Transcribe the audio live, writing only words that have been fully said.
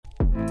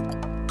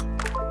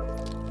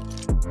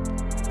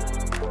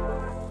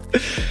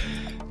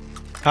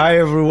Hi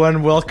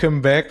everyone, welcome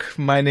back.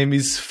 My name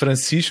is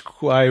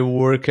Francisco. I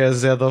work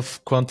as head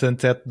of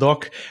content at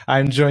Doc.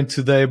 I'm joined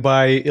today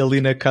by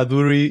Elina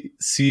Kaduri,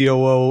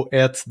 COO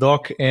at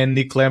Doc, and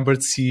Nick Lambert,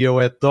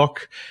 CEO at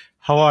Doc.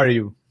 How are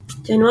you?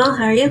 Doing well.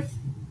 How are you?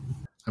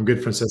 I'm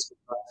good, Francisco.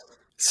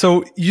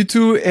 So you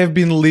two have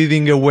been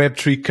leading a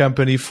Web3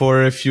 company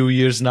for a few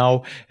years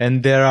now,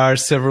 and there are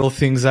several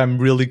things I'm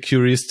really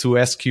curious to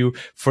ask you.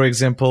 For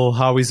example,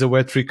 how is a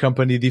Web3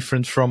 company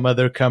different from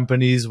other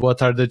companies?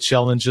 What are the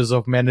challenges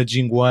of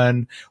managing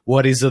one?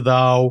 What is a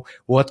DAO?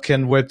 What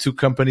can Web2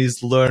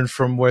 companies learn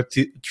from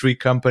Web3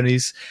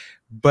 companies?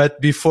 But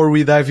before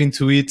we dive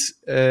into it,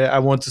 I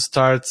want to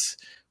start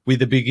with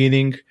the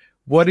beginning.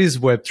 What is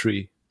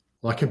Web3?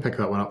 Well, I can pick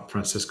that one up,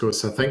 Francisco.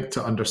 So I think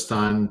to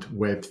understand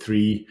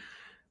Web3,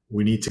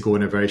 we need to go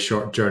on a very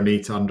short journey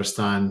to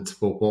understand,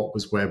 well, what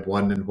was Web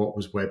 1 and what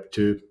was Web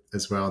 2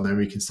 as well. And then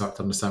we can start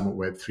to understand what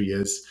Web 3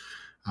 is.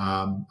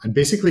 And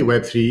basically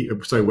Web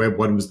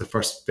 1 was the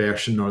first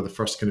version or the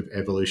first kind of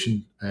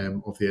evolution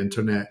of the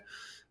internet.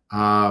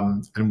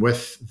 And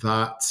with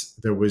that,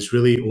 there was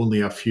really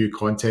only a few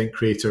content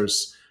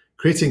creators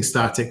creating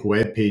static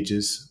web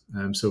pages.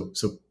 So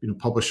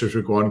publishers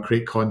would go on and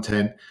create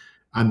content,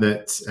 and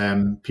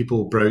that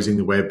people browsing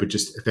the web would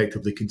just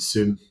effectively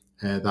consume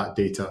that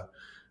data.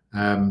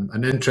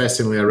 And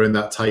interestingly, around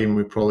that time,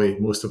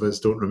 most of us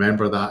don't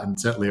remember that. And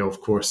certainly, of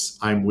course,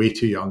 I'm way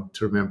too young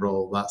to remember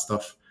all that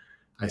stuff.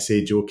 I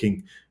say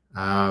joking.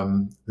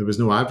 There was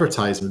no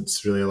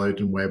advertisements really allowed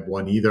in Web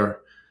 1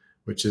 either,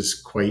 which is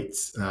quite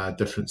a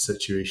different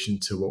situation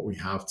to what we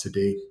have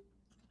today.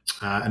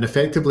 And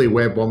effectively,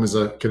 Web 1 was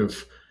a kind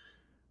of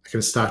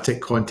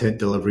static content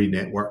delivery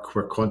network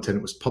where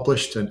content was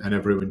published and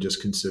everyone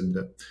just consumed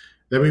it.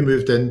 Then we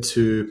moved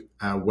into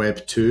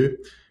Web 2,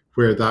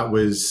 where that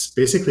was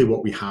basically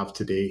what we have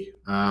today.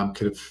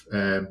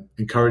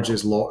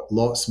 Encourages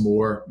lots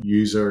more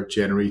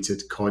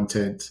user-generated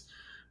content.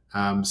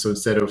 So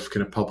instead of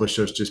kind of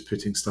publishers just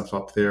putting stuff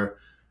up there,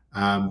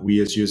 we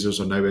as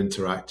users are now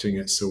interacting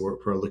it. So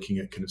we're looking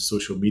at kind of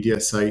social media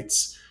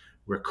sites,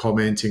 we're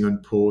commenting on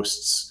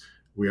posts,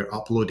 we're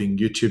uploading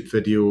YouTube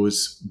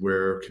videos,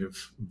 we're kind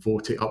of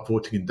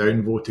upvoting and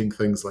downvoting,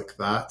 things like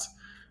that.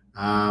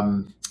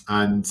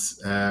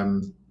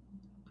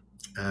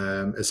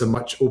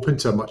 It's open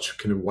to a much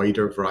kind of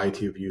wider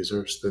variety of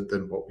users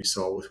than what we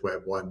saw with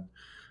Web 1.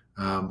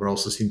 We're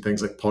also seeing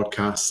things like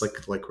podcasts,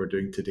 like we're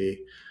doing today,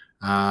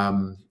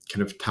 kind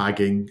of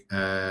tagging,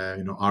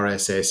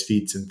 RSS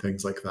feeds and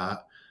things like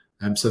that.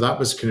 So that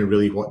was kind of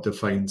really what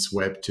defines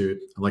Web 2.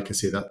 And like I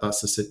say,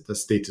 that's the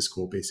status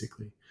quo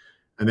basically.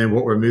 And then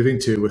what we're moving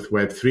to with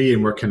Web 3,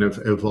 and we're kind of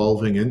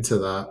evolving into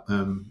that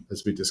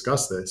as we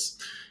discuss this,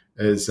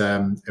 is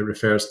it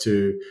refers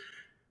to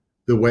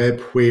the web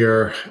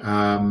where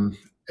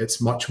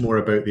it's much more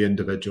about the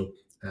individual.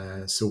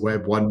 So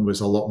Web 1 was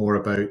a lot more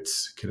about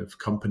kind of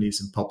companies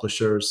and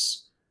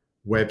publishers.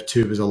 Web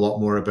 2 was a lot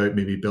more about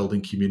maybe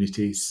building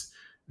communities.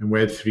 And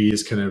Web 3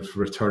 is kind of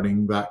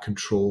returning that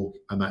control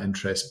and that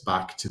interest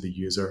back to the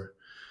user.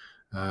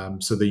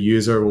 So the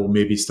user will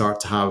maybe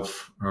start to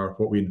have, or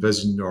what we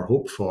envision or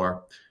hope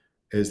for,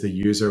 is the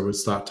user would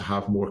start to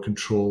have more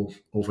control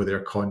over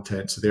their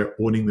content. So they're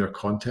owning their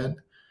content.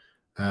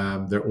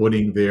 They're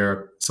owning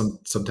their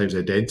sometimes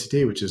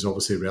identity, which is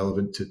obviously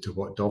relevant to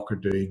what Doc are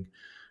doing.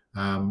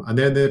 And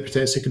then they're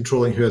potentially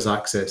controlling who has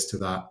access to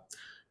that.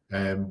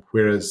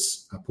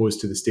 Whereas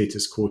opposed to the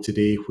status quo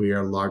today,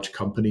 where large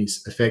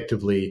companies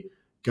effectively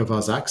give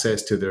us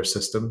access to their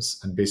systems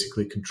and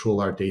basically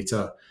control our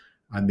data,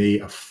 and they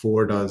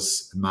afford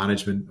us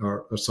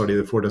they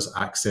afford us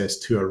access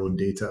to our own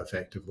data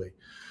effectively.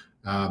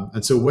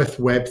 And so with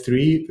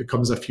Web3, there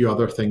comes a few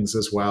other things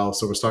as well.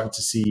 So we're starting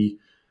to see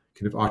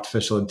kind of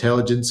artificial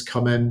intelligence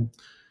come in.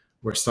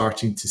 We're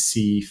starting to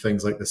see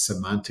things like the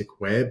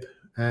semantic web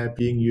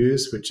being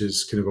used, which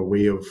is kind of a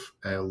way of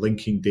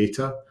linking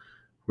data,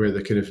 where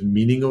the kind of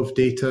meaning of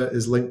data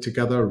is linked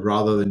together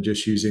rather than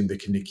just using the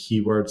kind of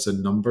keywords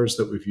and numbers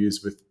that we've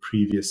used with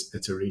previous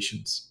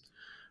iterations.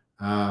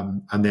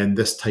 And then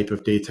this type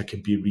of data can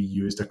be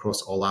reused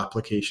across all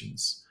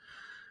applications.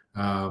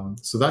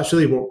 So that's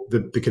really what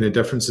the kind of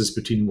differences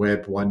between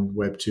Web 1,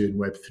 Web 2, and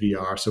Web 3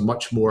 are. So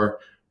much more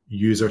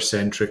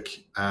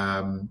user-centric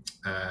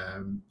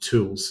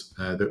tools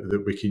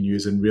that we can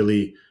use, and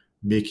really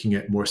making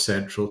it more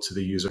central to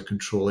the user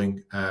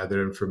controlling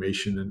their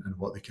information and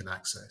what they can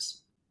access.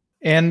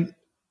 And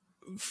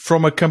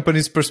from a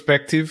company's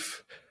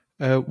perspective,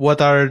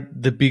 what are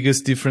the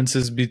biggest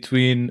differences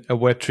between a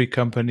Web3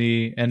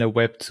 company and a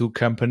Web2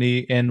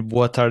 company, and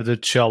what are the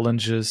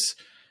challenges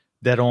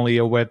that only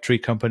a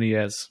Web3 company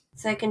has?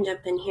 So I can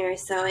jump in here.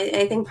 So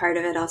I think part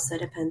of it also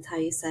depends how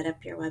you set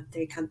up your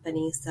Web3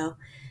 company. So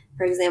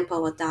for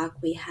example, with Doc,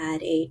 we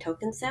had a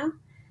token sale.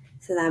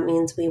 So that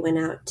means we went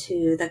out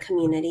to the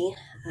community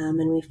and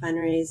we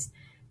fundraised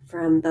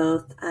from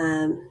both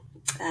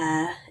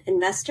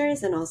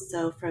investors and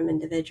also from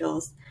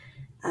individuals,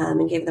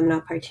 and gave them an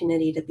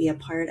opportunity to be a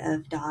part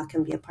of Doc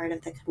and be a part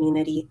of the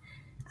community.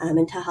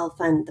 and to help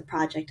fund the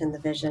project and the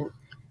vision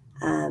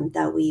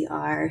that we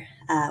are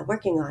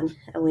working on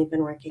and we've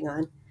been working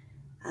on.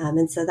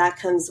 And so that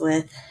comes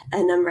with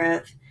a number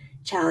of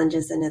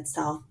challenges in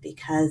itself,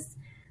 because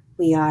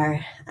we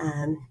are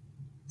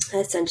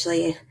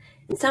essentially,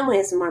 in some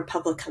ways, a more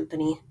public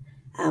company,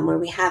 where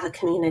we have a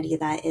community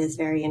that is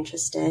very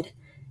interested,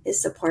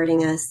 is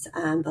supporting us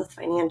both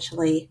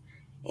financially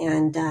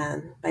and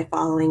by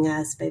following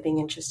us, by being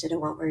interested in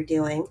what we're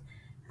doing.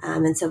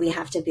 And so we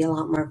have to be a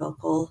lot more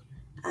vocal.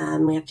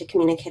 We have to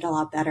communicate a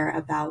lot better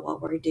about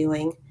what we're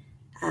doing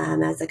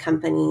as a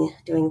company,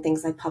 doing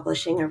things like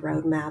publishing a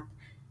roadmap,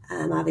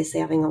 obviously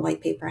having a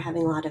white paper,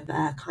 having a lot of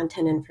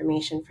content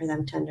information for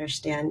them to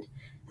understand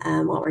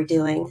what we're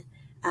doing.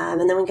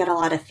 And then we get a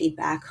lot of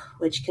feedback,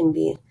 which can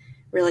be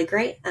really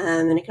great.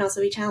 And it can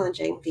also be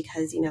challenging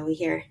because, we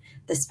hear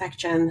the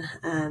spectrum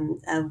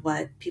of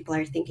what people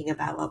are thinking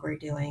about what we're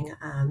doing.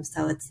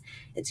 So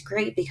it's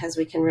great because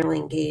we can really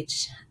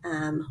engage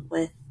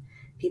with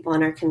people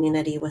in our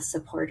community, with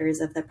supporters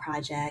of the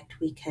project.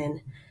 We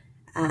can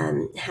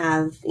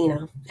have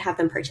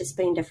them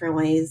participate in different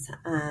ways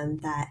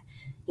that,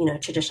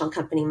 traditional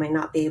company might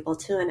not be able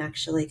to, and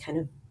actually kind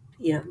of,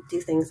 do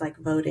things like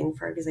voting,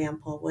 for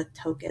example, with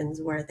tokens,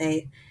 where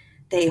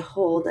they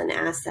hold an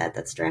asset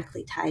that's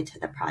directly tied to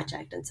the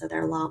project. And so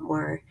they're a lot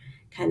more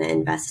kind of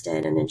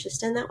invested and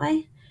interested in that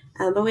way.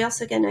 But we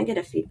also get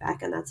negative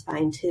feedback, and that's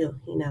fine too.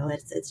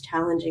 It's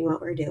challenging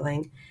what we're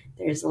doing.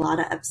 There's a lot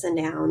of ups and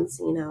downs,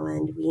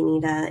 and we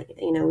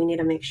need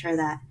to make sure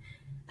that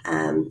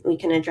we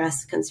can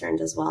address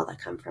concerns as well that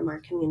come from our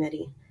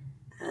community.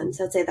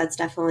 So I'd say that's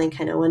definitely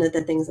kind of one of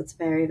the things that's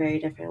very, very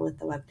different with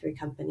the Web3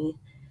 company.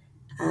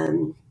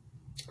 I'll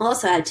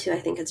also add too, I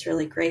think it's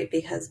really great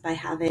because by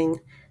having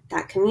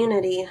that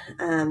community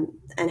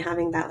and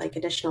having that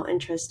additional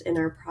interest in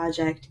our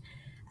project,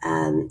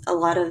 a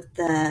lot of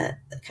the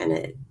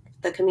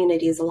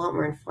community is a lot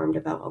more informed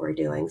about what we're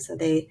doing. So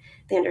they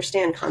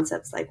understand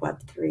concepts like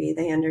Web3.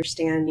 They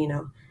understand,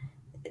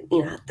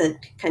 the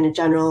kind of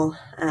general,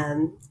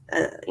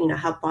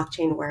 how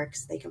blockchain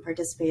works. They can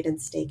participate in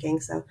staking.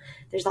 So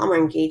there's a lot more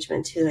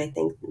engagement too, I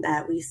think,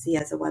 that we see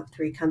as a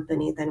Web3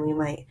 company than we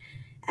might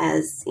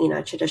as,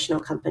 a traditional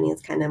company.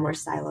 It's kind of more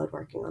siloed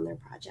working on their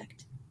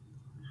project.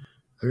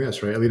 I think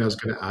that's right. Alina, I was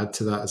going to add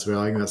to that as well.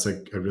 I think that's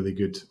a really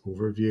good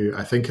overview.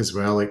 I think as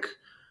well,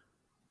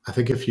 I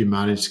think if you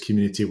manage the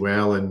community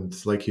well,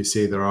 and like you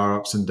say, there are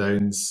ups and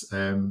downs.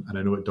 And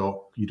I know at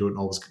Doc, you don't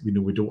always, we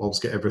don't always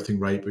get everything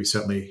right, but we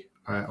certainly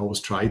always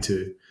try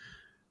to.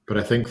 But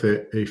I think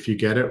that if you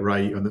get it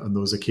right on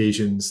those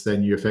occasions,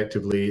 then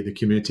the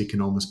community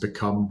can almost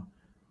become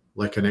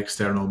like an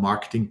external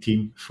marketing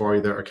team for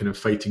you that are kind of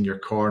fighting your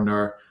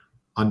corner,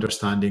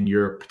 understanding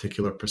your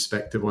particular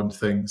perspective on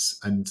things,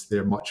 and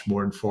they're much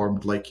more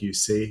informed, like you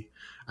say.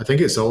 I think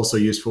it's also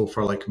useful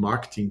for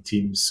marketing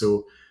teams.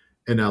 So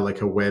in a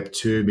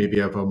Web2, maybe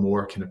have a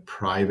more kind of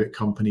private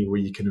company where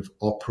you kind of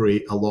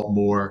operate a lot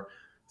more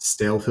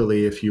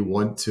stealthily if you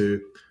want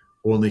to,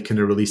 only kind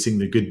of releasing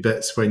the good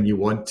bits when you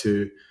want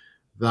to.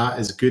 That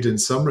is good in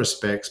some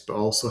respects, but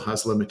also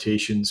has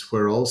limitations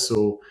where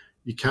also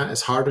you can't,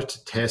 it's harder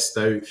to test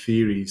out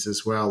theories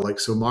as well.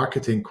 So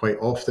marketing quite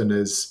often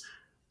is,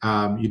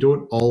 you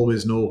don't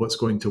always know what's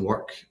going to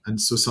work.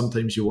 And so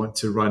sometimes you want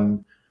to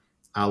run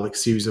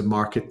series of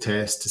market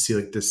tests to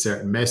see does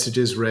certain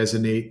messages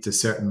resonate to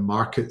certain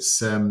markets.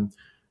 Can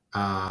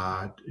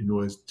I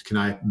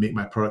make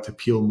my product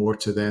appeal more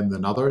to them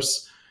than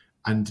others?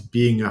 And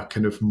being a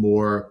kind of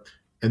more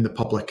in the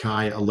public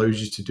eye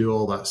allows you to do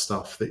all that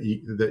stuff that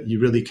you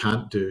really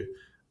can't do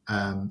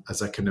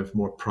as a kind of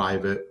more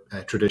private,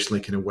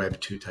 traditionally kind of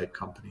Web2 type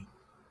company.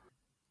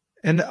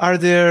 And are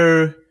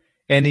there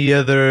any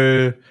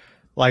other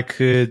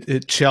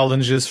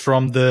challenges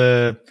from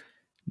the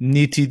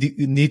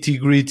nitty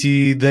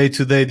gritty day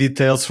to day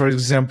details? For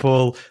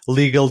example,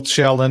 legal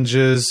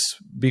challenges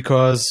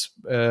because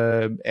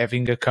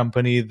having a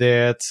company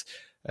that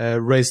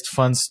raised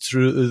funds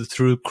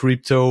through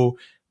crypto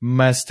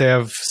must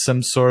have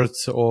some sort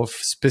of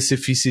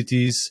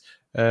specificities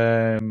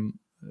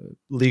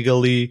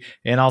legally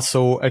and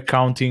also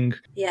accounting.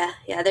 Yeah,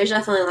 there's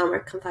definitely a lot more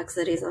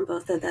complexities on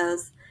both of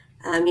those.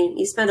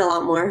 You spend a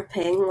lot more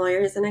paying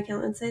lawyers and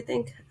accountants, I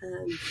think,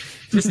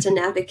 just to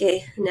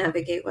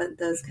navigate what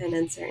those kind of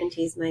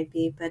uncertainties might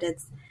be. But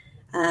it's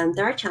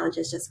there are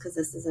challenges just because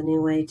this is a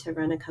new way to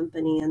run a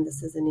company, and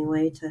this is a new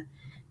way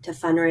to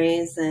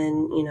fundraise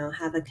and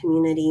have a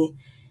community.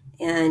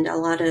 And a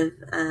lot of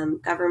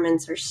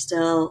governments are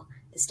still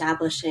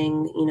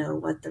establishing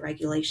what the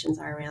regulations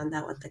are around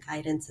that, what the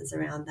guidance is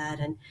around that,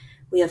 and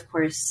we of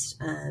course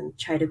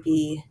try to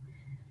be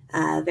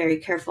very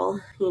careful,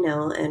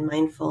 and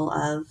mindful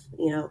of,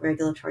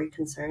 regulatory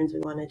concerns. We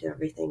want to do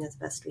everything as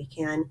best we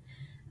can.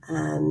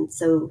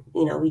 So,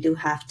 we do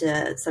have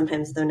to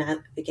sometimes though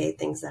navigate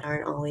things that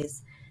aren't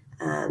always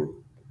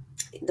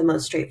the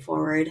most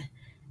straightforward.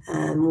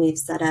 We've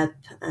set up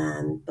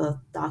both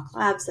Doc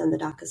Labs and the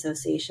Doc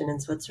Association in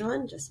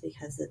Switzerland just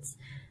because it's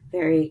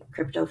very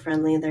crypto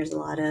friendly. There's a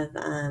lot of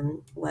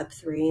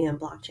Web3 and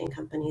blockchain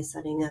companies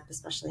setting up,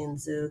 especially in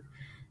Zug,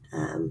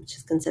 which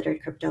is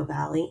considered Crypto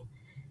Valley.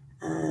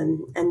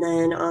 And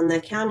then on the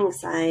accounting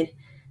side,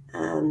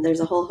 there's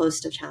a whole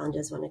host of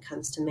challenges when it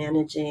comes to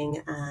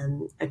managing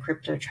a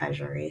crypto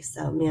treasury.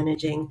 So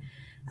managing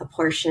a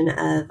portion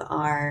of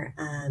our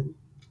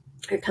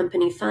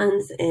company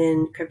funds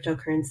in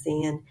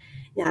cryptocurrency and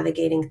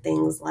navigating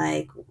things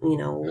like,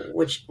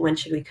 when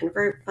should we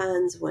convert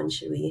funds? When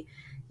should we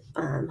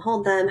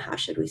hold them? How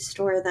should we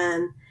store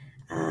them?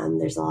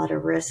 There's a lot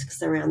of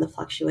risks around the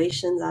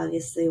fluctuations,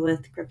 obviously,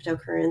 with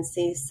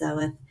cryptocurrency.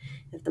 So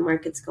if the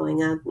market's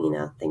going up,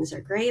 things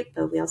are great,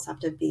 but we also have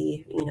to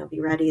be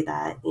ready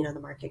that, the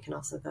market can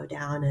also go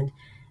down,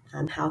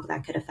 and how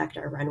that could affect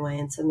our runway.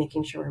 And so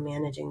making sure we're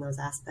managing those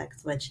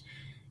aspects, which,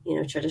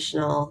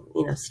 traditional,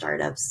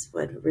 startups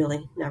would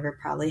really never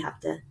probably have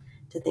to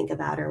think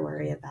about or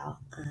worry about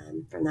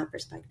from that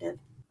perspective.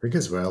 I think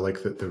as well,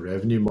 like the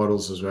revenue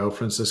models as well,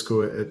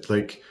 Francisco, it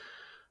like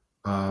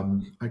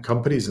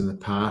companies in the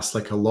past,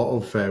 like a lot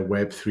of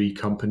Web3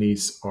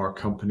 companies or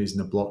companies in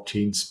the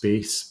blockchain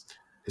space,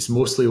 it's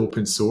mostly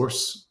open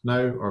source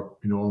now, or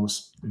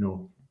almost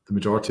the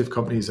majority of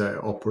companies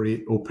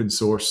operate open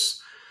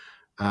source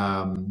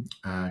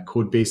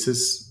code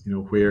bases.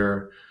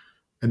 Where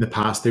in the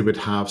past they would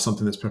have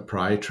something that's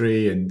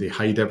proprietary and they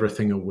hide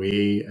everything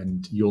away,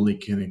 and you only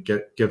kind of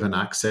get given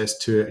access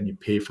to it, and you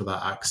pay for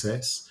that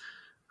access.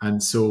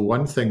 And so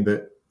one thing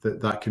that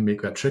can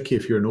make that tricky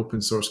if you're an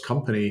open source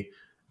company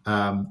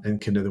in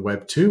kind of the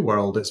Web2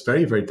 world, it's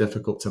very, very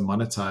difficult to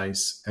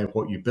monetize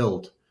what you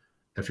build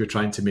if you're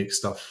trying to make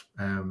stuff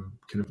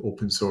kind of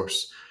open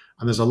source.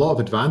 And there's a lot of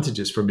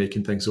advantages for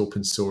making things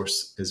open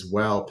source as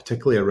well,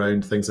 particularly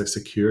around things like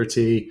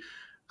security,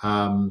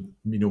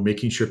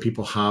 making sure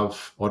people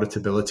have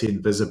auditability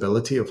and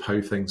visibility of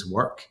how things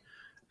work.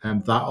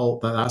 And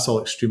that's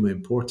all extremely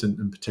important,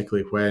 and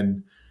particularly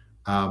when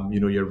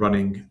you're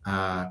running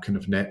kind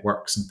of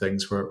networks and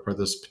things where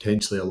there's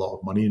potentially a lot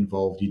of money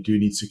involved. You do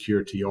need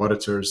security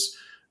auditors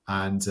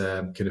and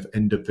kind of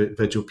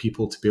individual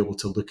people to be able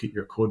to look at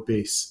your code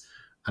base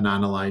and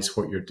analyze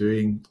what you're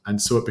doing. And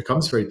so it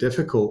becomes very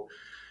difficult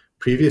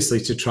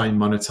previously to try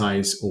and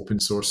monetize open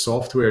source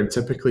software. And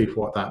typically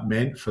what that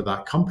meant for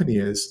that company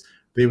is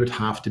they would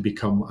have to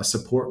become a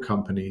support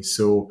company.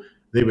 So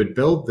they would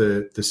build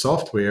the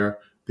software.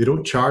 They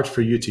don't charge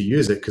for you to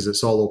use it because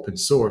it's all open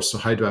source. So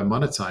how do I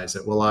monetize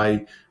it? Well,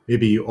 I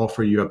maybe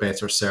offer you a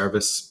better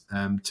service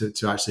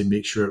to actually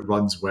make sure it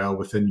runs well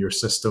within your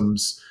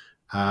systems.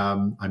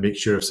 I make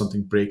sure if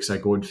something breaks, I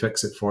go and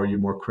fix it for you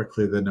more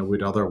quickly than I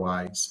would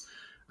otherwise.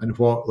 And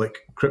what like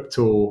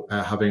crypto,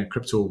 having a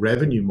crypto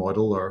revenue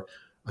model or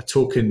a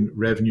token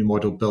revenue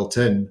model built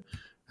in,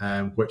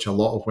 which a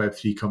lot of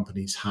Web3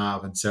 companies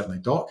have, and certainly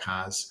Doc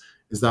has,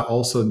 is that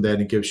also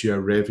then it gives you a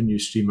revenue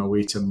stream, a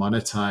way to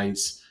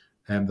monetize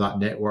that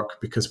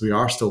network, because we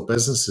are still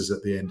businesses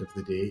at the end of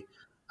the day.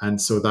 And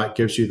so that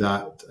gives you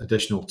that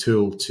additional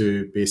tool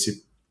to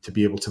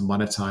be able to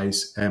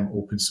monetize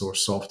open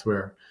source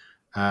software.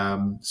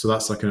 So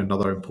that's like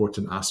another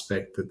important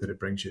aspect that it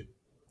brings you.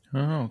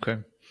 Oh, okay.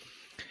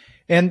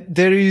 And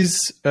there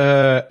is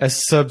a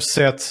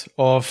subset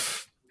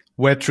of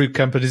Web3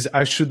 companies.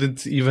 I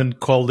shouldn't even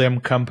call them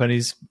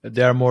companies.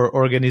 They are more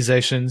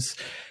organizations.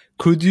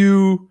 Could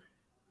you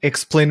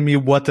explain me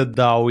what a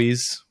DAO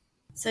is?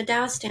 So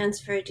DAO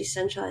stands for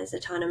Decentralized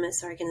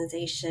Autonomous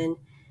Organization.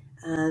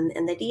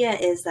 And the idea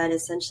is that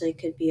essentially it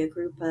could be a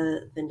group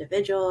of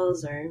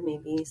individuals or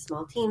maybe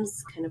small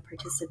teams kind of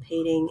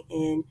participating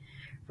in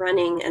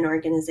running an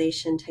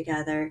organization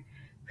together,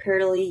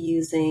 purely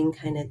using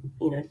kind of,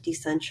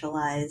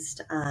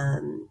 decentralized,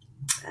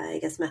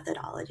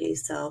 methodology.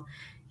 So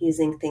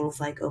using things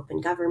like open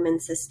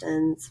government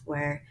systems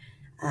where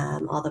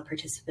all the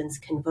participants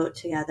can vote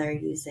together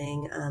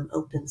using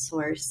open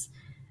source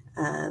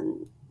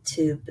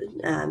to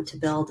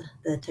build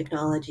the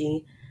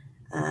technology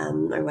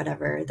or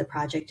whatever the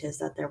project is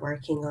that they're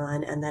working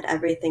on, and that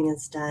everything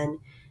is done,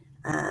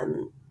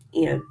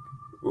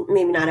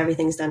 maybe not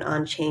everything's done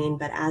on chain,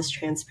 but as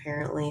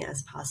transparently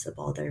as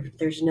possible.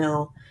 There's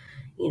no,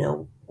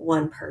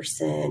 one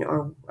person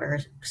or a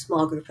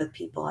small group of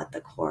people at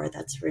the core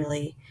that's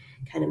really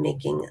kind of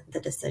making the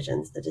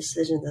decisions. The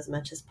decisions, as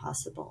much as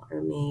possible,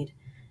 are made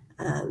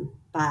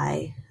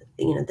by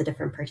the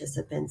different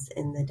participants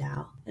in the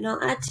DAO. And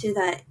I'll add to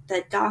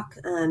that Doc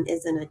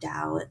isn't a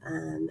DAO,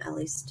 at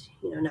least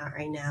not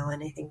right now.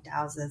 And I think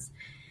DAOs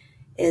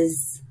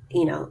is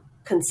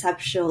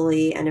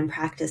conceptually and in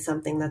practice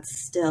something that's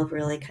still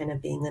really kind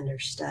of being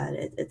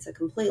understood. It's a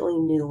completely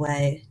new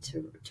way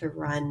to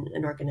run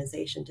an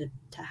organization,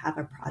 to have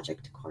a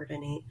project to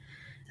coordinate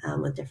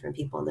with different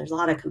people, and there's a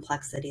lot of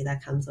complexity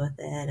that comes with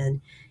it,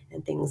 and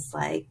things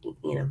like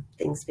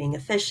things being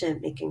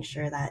efficient, making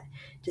sure that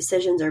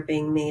decisions are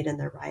being made in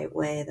the right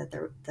way,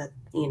 that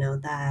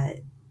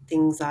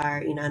things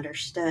are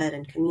understood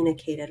and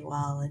communicated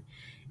well,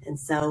 and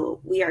so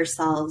we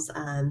ourselves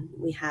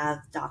we have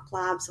Doc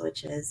Labs,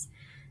 which is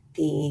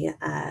the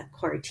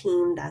core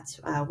team that's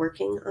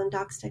working on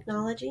Docs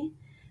technology.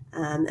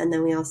 And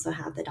then we also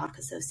have the Doc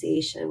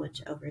Association,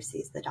 which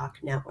oversees the Doc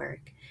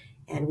network.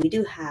 And we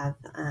do have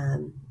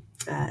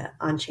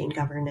on-chain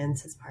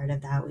governance as part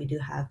of that. We do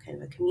have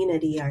kind of a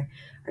community. Our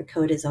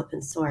code is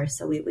open source.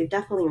 So we've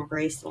definitely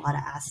embraced a lot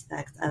of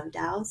aspects of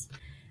DAOs.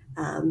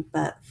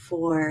 But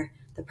for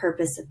the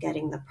purpose of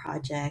getting the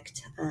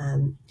project,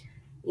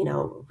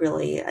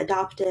 really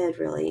adopted,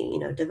 really,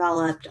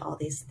 developed, all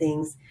these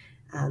things,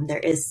 there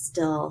is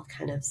still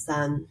kind of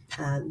some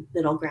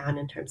middle ground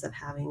in terms of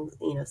having,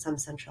 some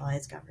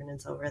centralized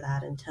governance over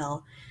that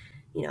until,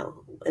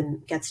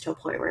 it gets to a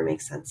point where it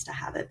makes sense to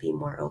have it be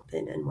more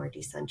open and more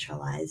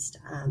decentralized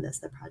as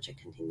the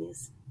project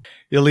continues.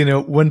 Elena,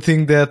 one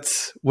thing that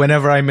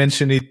whenever I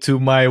mention it to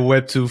my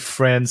Web2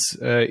 friends,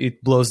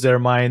 it blows their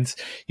minds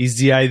is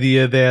the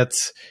idea that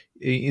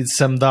in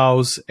some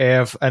DAOs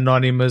have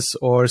anonymous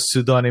or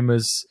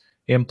pseudonymous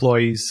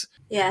employees.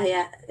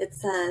 Yeah.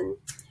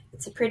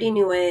 It's a pretty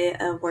new way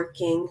of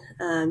working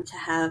to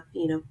have,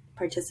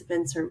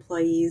 participants or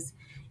employees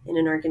in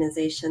an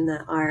organization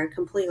that are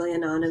completely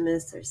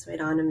anonymous or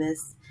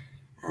pseudonymous.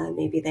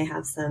 Maybe they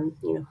have some,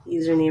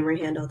 username or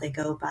handle they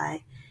go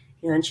by.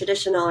 In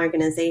traditional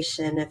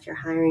organization, if you're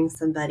hiring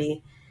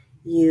somebody,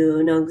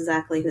 you know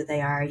exactly who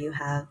they are. You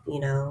have,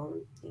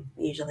 you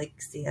usually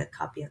see a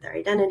copy of their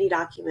identity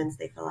documents.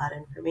 They fill out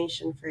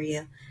information for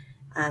you.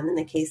 In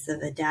the case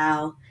of a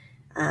DAO,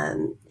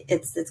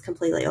 it's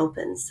completely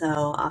open. So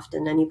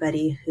often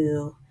anybody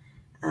who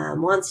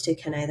wants to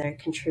can either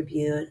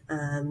contribute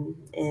in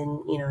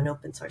an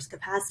open source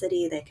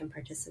capacity. They can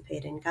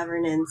participate in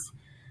governance,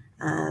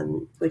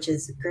 which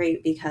is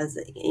great because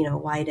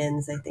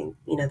widens, I think,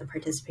 the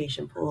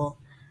participation pool.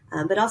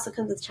 But also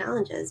comes with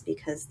challenges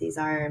because these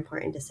are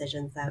important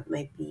decisions that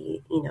might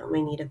need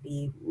to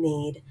be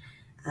made.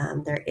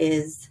 There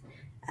is,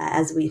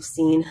 as we've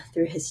seen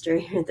through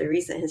history, the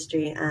recent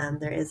history,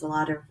 there is a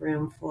lot of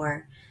room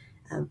for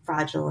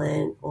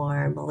fraudulent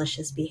or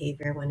malicious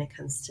behavior when it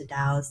comes to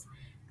DAOs.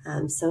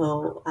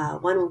 So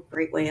one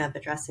great way of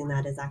addressing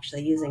that is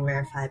actually using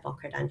verifiable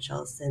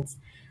credentials, since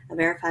a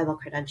verifiable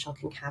credential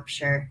can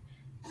capture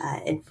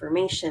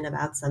information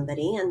about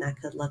somebody, and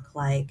that could look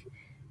like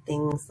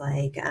things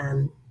like,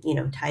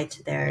 tied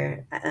to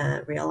their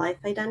real life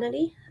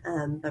identity,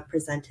 but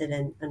presented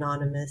in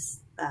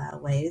anonymous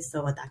ways.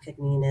 So what that could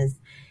mean is,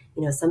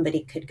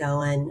 somebody could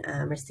go and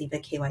receive a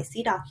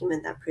KYC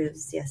document that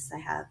proves, yes, I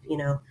have,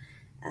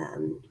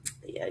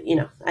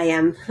 I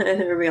am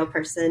a real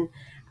person.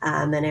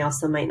 And I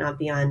also might not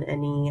be on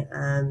any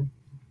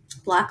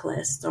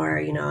blacklist, or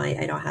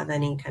I don't have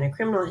any kind of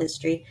criminal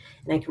history,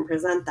 and I can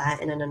present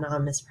that in an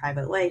anonymous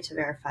private way to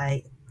verify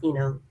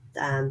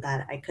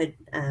that I could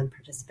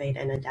participate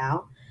in a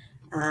DAO.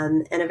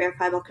 And a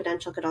verifiable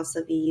credential could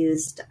also be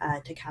used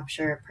to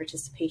capture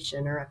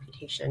participation or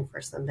reputation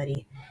for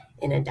somebody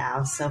in a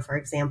DAO. So for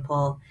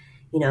example,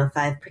 if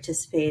I've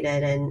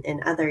participated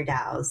in other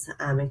DAOs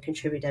and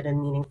contributed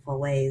in meaningful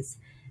ways,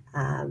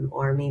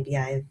 or maybe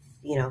I've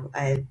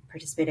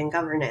participated in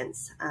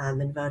governance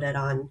and voted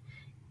on,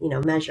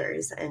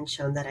 measures and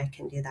shown that I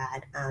can do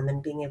that,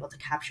 and being able to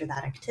capture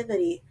that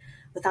activity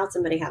without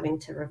somebody having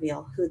to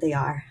reveal who they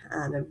are,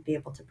 and be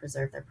able to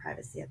preserve their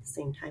privacy at the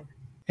same time.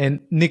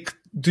 And Nick,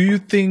 do you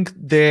think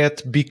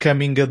that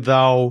becoming a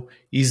DAO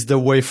is the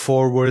way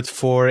forward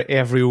for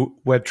every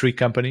Web3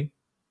 company?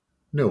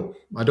 No,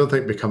 I don't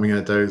think becoming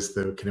a DAO is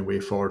the kind of way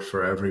forward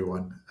for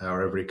everyone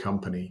or every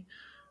company.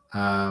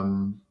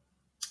 From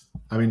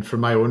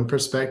my own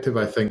perspective,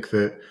 I think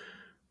that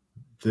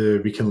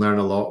we can learn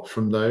a lot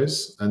from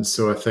those, and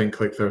so I think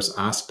like there's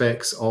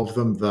aspects of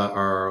them that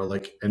are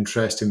like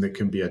interesting that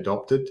can be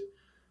adopted,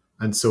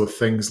 and so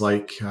things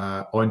like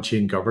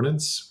on-chain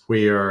governance,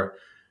 where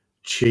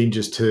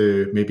changes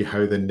to maybe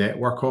how the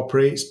network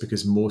operates,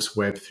 because most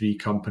Web3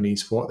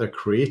 companies, what they're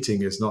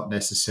creating is not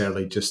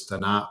necessarily just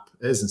an app.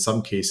 It is in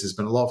some cases,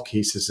 but in a lot of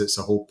cases, it's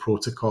a whole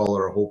protocol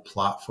or a whole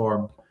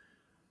platform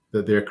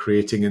that they're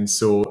creating. And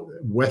so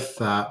with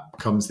that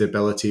comes the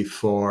ability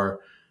for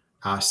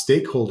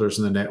stakeholders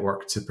in the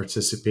network to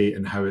participate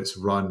in how it's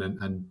run,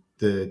 and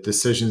the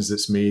decisions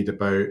that's made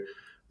about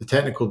the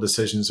technical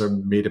decisions are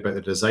made about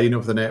the design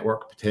of the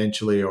network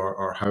potentially,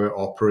 or how it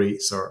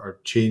operates, or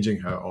changing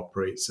how it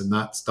operates. And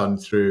that's done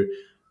through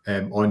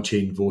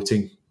on-chain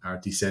voting or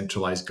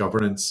decentralized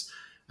governance.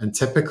 And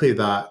typically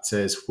that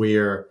is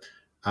where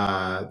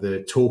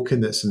the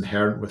token that's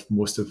inherent with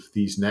most of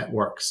these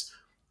networks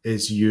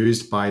is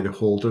used by the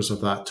holders of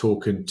that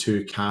token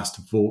to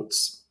cast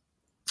votes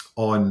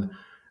on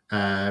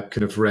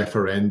kind of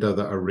referenda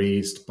that are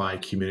raised by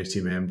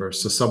community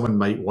members. So someone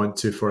might want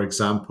to, for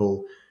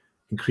example,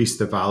 increase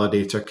the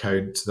validator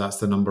count. That's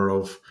the number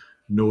of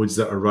nodes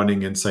that are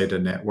running inside a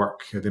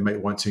network. They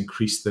might want to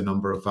increase the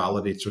number of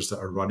validators that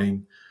are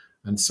running.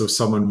 And so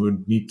someone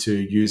would need to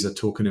use a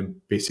token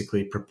and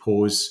basically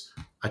propose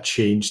a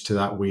change to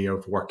that way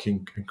of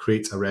working and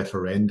create a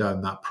referenda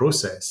in that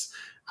process.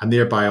 And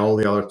thereby all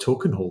the other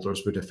token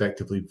holders would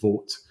effectively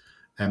vote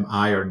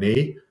aye or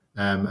nay.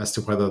 as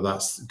to whether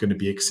that's going to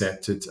be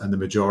accepted, and the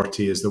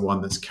majority is the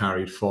one that's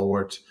carried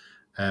forward.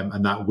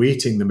 And that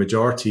weighting, the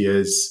majority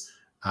is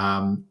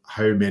how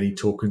many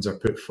tokens are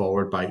put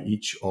forward by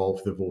each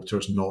of the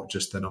voters, not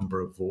just the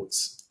number of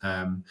votes.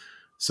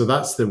 So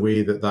that's the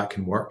way that that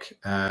can work.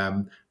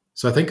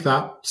 So I think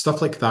that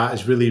stuff like that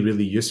is really,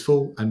 really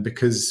useful. And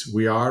because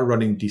we are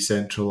running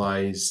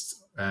decentralized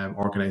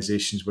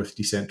organizations with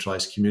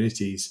decentralized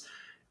communities,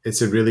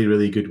 it's a really,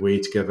 really good way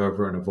to give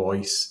everyone a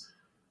voice.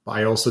 But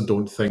I also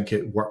don't think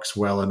it works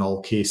well in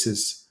all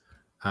cases,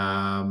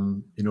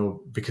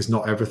 because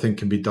not everything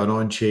can be done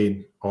on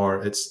chain,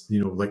 or it's,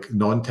 like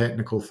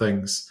non-technical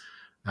things,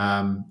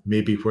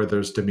 maybe where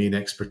there's domain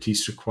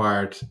expertise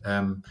required.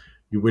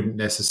 You wouldn't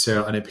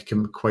necessarily, and it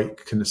become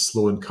quite kind of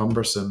slow and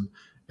cumbersome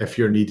if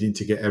you're needing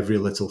to get every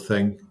little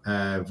thing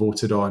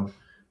voted on,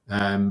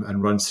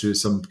 and runs through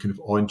some kind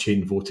of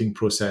on-chain voting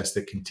process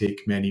that can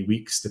take many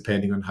weeks,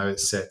 depending on how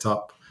it's set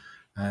up.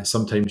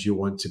 Sometimes you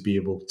want to be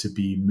able to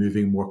be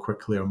moving more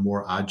quickly or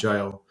more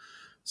agile.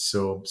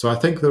 So I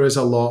think there is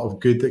a lot of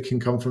good that can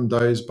come from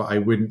DAOs, but I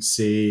wouldn't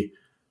say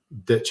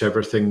ditch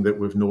everything that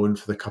we've known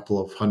for the couple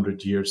of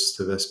 100 years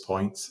to this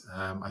point.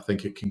 I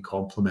think it can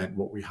complement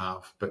what we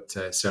have, but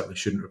certainly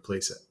shouldn't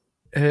replace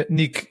it.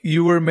 Nick,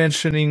 you were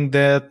mentioning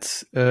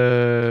that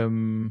there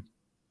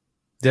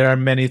are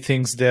many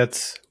things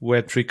that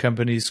Web3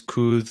 companies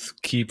could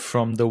keep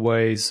from the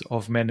ways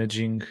of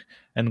managing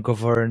and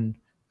govern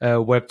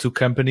Web2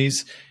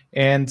 companies.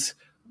 And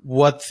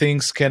what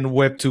things can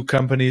Web2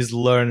 companies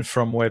learn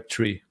from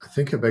Web3? I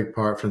think a big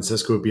part,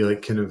 Francisco, would be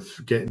like kind of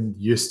getting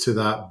used to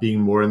that being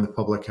more in the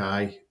public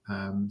eye.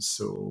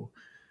 So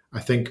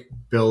I think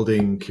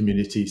building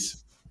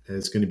communities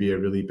is going to be a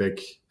really big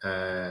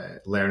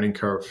learning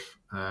curve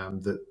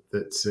that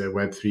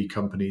Web3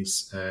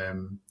 companies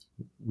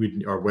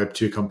or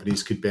Web2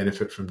 companies could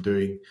benefit from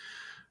doing.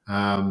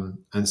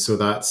 And so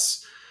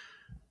that's,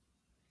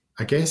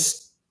 I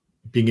guess,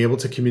 being able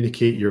to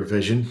communicate your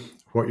vision,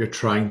 what you're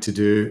trying to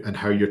do and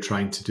how you're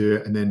trying to do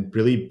it, and then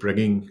really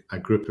bringing a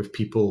group of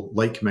people,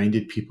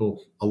 like-minded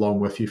people, along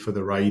with you for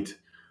the ride,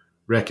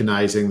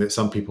 recognizing that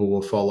some people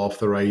will fall off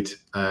the ride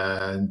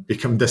and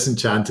become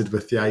disenchanted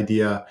with the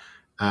idea.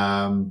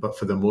 But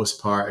for the most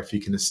part, if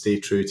you can stay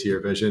true to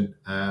your vision,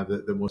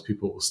 that most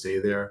people will stay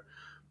there.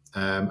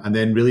 And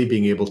then really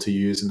being able to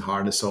use and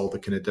harness all the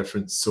kind of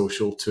different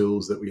social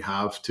tools that we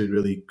have to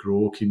really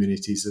grow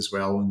communities as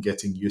well, and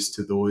getting used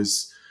to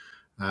those.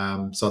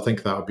 So I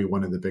think that would be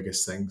one of the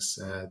biggest things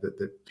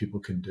that people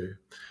can do.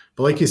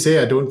 But like you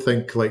say, I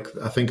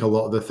think a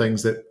lot of the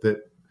things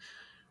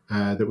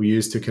that we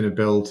use to kind of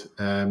build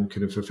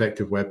kind of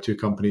effective Web2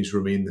 companies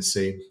remain the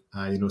same.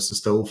 So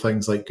still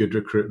things like good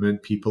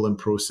recruitment, people and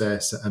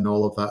process, and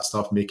all of that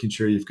stuff, making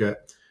sure you've got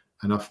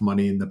enough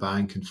money in the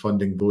bank and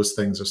funding, those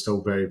things are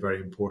still very, very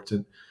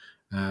important.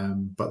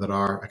 But there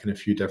are a kind of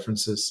few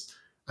differences.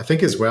 I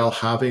think as well,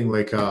 having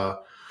like a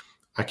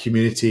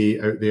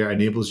community out there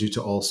enables you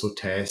to also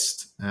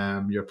test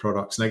your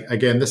products. And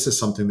again, this is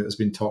something that has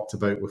been talked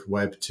about with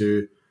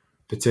Web2,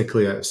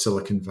 particularly out of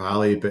Silicon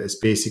Valley, but it's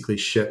basically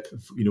ship,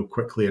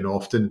 quickly and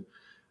often.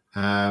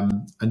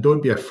 And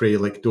don't be afraid,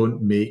 like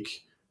don't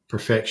make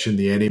perfection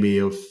the enemy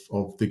of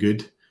the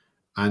good.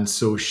 And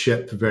so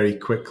ship very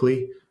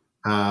quickly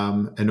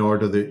in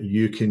order that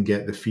you can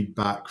get the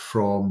feedback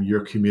from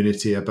your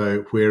community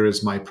about where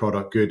is my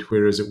product good,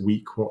 where is it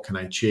weak, what can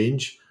I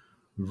change,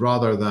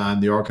 rather than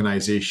the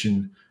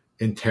organization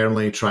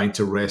internally trying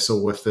to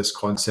wrestle with this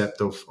concept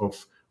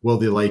of will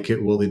they like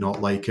it, will they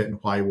not like it, and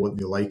why won't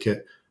they like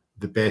it.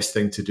 The best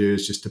thing to do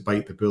is just to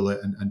bite the bullet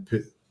and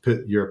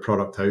put your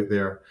product out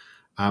there.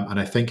 And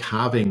I think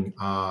having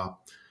a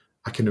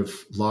kind of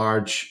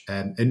large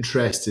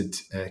interested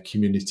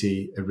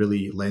community, it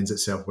really lends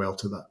itself well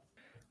to that.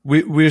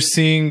 We're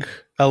seeing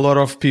a lot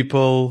of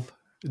people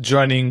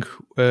joining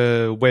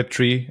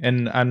Web3,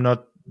 and I'm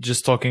not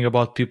just talking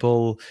about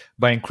people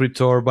buying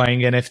crypto or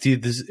buying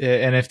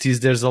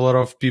NFTs. There's a lot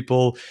of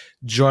people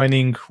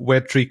joining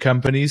Web3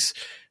 companies.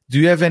 Do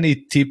you have any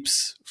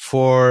tips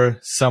for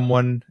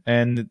someone,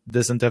 and it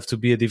doesn't have to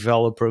be a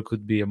developer,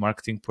 could be a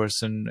marketing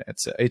person,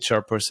 it's a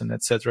HR person,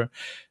 etc.,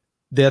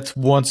 that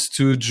wants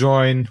to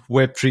join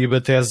Web3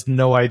 but has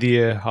no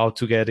idea how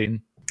to get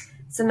in?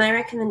 So my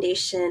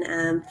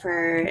recommendation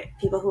for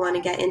people who want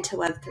to get into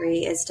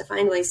Web3 is to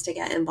find ways to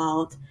get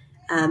involved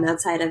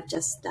outside of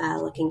just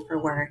looking for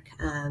work.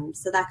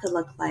 So that could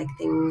look like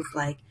things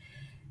like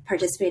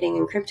participating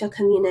in crypto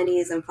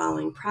communities and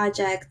following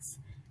projects,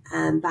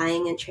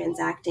 buying and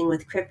transacting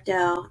with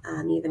crypto,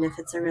 even if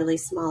it's a really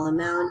small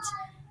amount,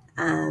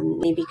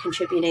 maybe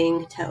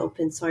contributing to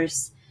open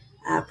source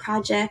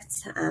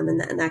projects,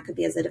 and that could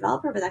be as a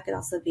developer, but that could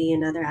also be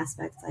in other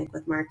aspects like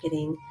with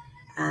marketing,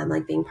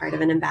 like being part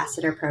of an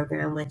ambassador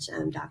program, which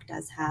Doc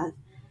does have.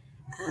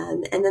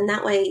 And then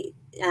that way,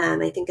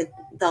 I think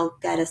they'll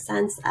get a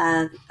sense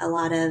of a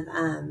lot of,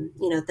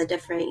 the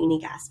different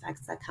unique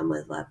aspects that come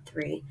with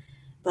Web3,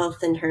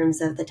 both in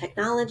terms of the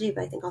technology,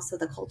 but I think also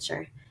the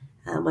culture.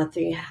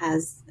 Web3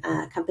 has,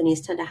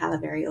 companies tend to have a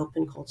very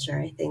open culture.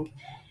 I think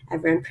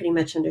everyone pretty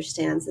much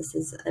understands this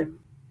is a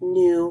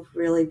new,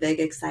 really big,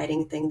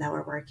 exciting thing that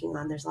we're working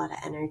on. There's a lot of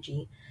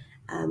energy.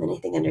 And I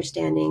think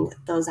understanding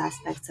those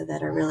aspects of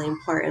it are really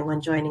important when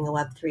joining a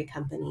Web3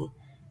 company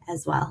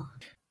as well.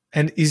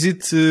 And is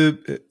it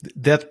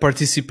that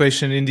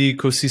participation in the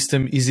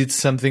ecosystem, is it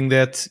something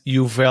that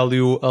you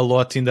value a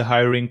lot in the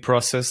hiring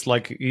process?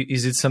 Like,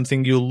 is it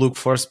something you look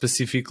for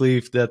specifically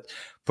if that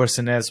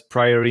person has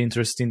prior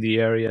interest in the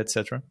area,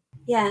 etc.?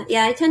 Yeah,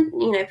 I tend,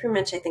 pretty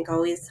much I think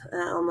always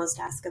almost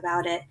ask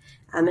about it.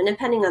 And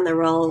depending on the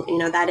role,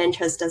 that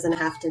interest doesn't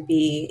have to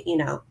be,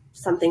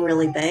 something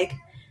really big.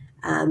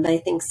 But I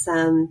think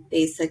some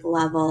basic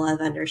level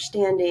of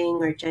understanding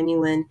or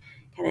genuine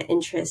kind of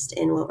interest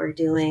in what we're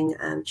doing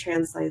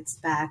translates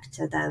back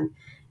to them,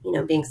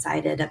 being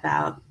excited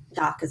about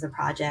Doc as a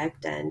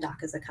project and Doc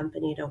as a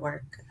company to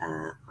work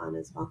on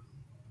as well.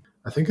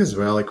 I think as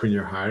well, like when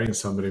you're hiring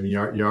somebody, I mean,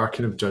 you are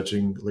kind of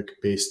judging like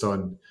based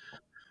on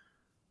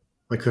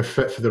like they're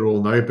fit for the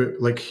role now, but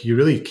like you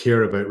really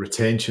care about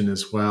retention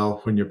as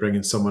well when you're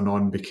bringing someone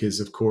on, because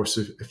of course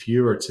if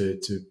you were to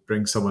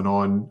bring someone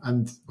on,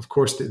 and of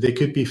course they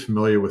could be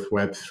familiar with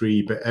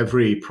Web3, but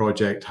every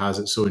project has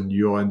its own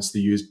nuance.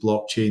 They use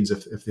blockchains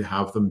if they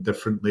have them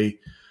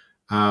differently.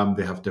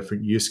 They have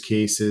different use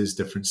cases,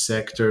 different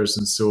sectors,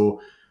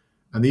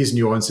 and these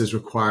nuances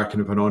require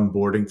kind of an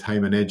onboarding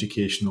time and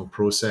educational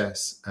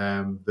process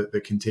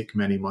that can take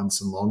many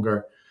months and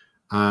longer.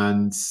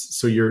 And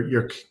so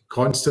you're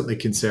constantly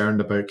concerned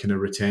about kind of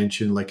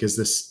retention. Like, is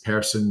this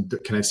person,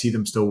 can I see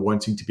them still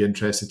wanting to be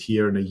interested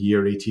here in a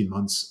year, 18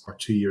 months or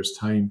 2 years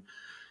time?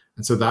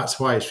 And so that's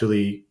why it's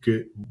really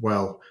good.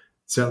 Well,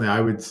 certainly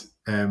I would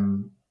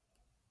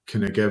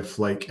kind of give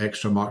like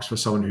extra marks for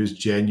someone who's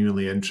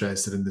genuinely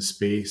interested in the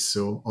space.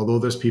 So although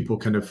there's people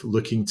kind of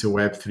looking to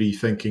Web3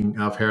 thinking,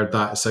 I've heard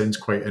that, it sounds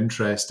quite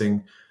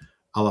interesting,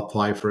 I'll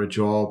apply for a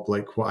job.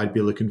 Like, what I'd be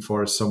looking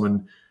for is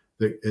someone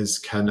that is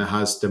kind of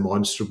has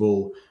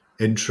demonstrable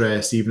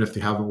interest, even if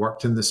they haven't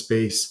worked in the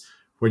space.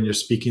 When you're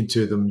speaking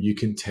to them, you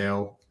can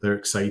tell they're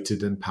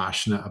excited and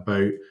passionate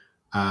about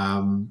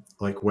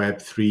like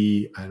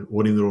Web3 and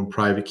owning their own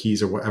private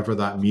keys or whatever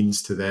that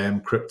means to them,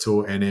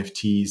 crypto,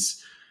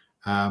 NFTs.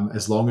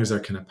 As long as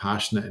they're kind of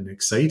passionate and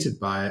excited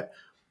by it,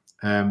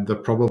 they're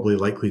probably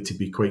likely to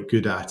be quite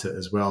good at it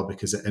as well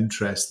because it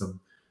interests them.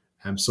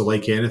 So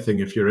like anything,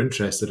 if you're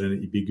interested in it,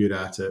 you'd be good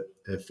at it.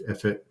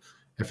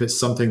 If it's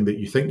something that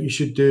you think you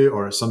should do,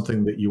 or it's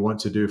something that you want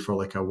to do for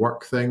like a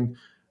work thing,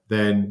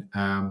 then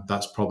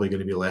that's probably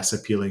going to be less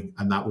appealing,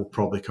 and that will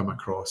probably come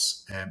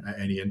across at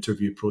any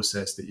interview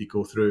process that you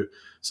go through.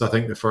 So I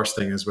think the first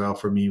thing as well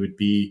for me would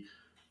be,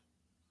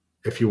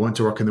 if you want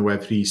to work in the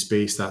Web3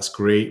 space, that's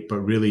great, but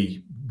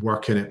really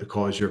work in it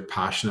because you're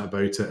passionate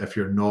about it. If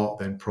you're not,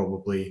 then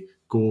probably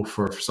go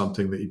for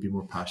something that you'd be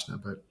more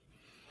passionate about.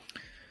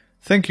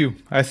 Thank you.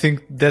 I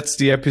think that's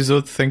the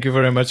episode. Thank you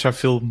very much. I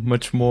feel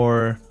much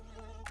more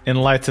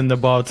enlightened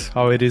about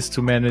how it is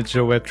to manage a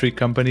Web3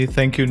 company.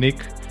 Thank you,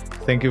 Nick.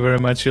 Thank you very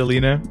much,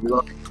 Elena.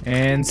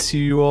 And see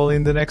you all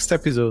in the next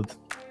episode.